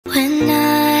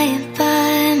night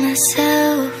by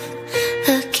myself,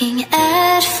 looking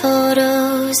at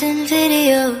photos and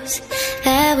videos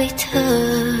that we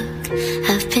took.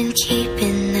 I've been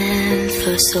keeping them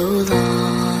for so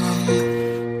long,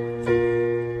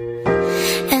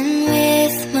 and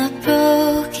with my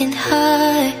broken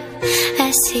heart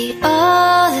I see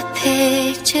all the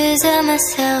pictures of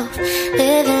myself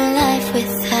living life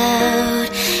without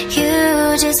you.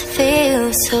 Just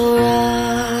feels so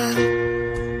wrong.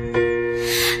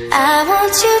 I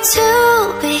want you to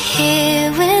be here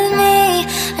with me.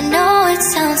 I know it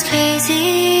sounds crazy.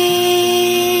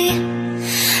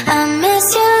 I miss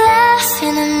your laugh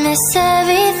and I miss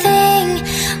everything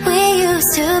we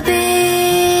used to be.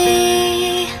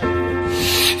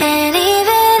 And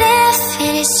even if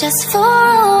it is just for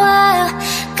a while,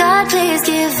 God, please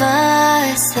give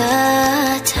us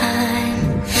the time.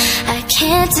 I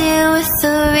can't deal with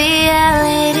the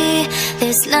reality.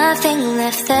 There's nothing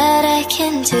left that I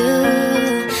can do,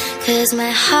 'cause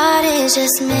my heart is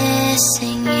just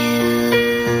missing you.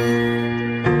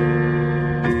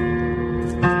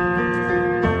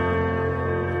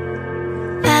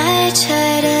 I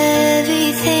tried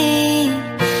everything,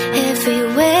 every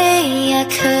way I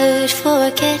could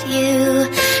forget you,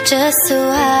 just so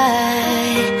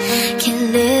I can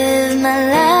live my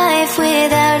life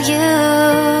without you.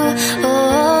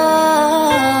 Oh,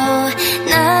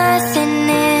 nothing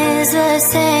is the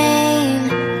same.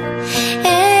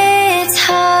 It's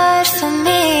hard for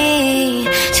me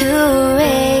to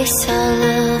erase all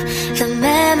of the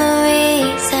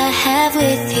memories I have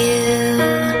with you.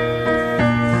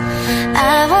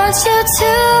 I want you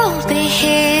to be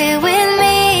here with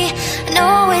me. I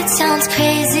know it sounds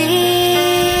crazy.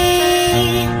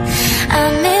 I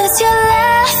miss your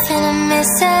laugh and I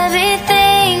miss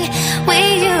everything we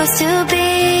used to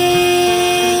be.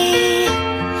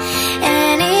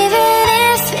 And even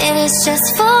if it is just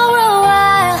for a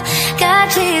while, God,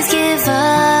 please give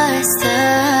us the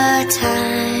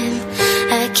time.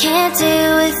 I can't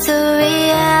deal with the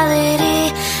reality.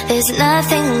 There's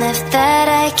nothing left that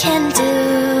I can do,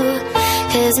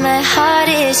 'cause my heart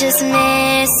is just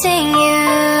missing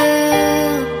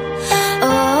you.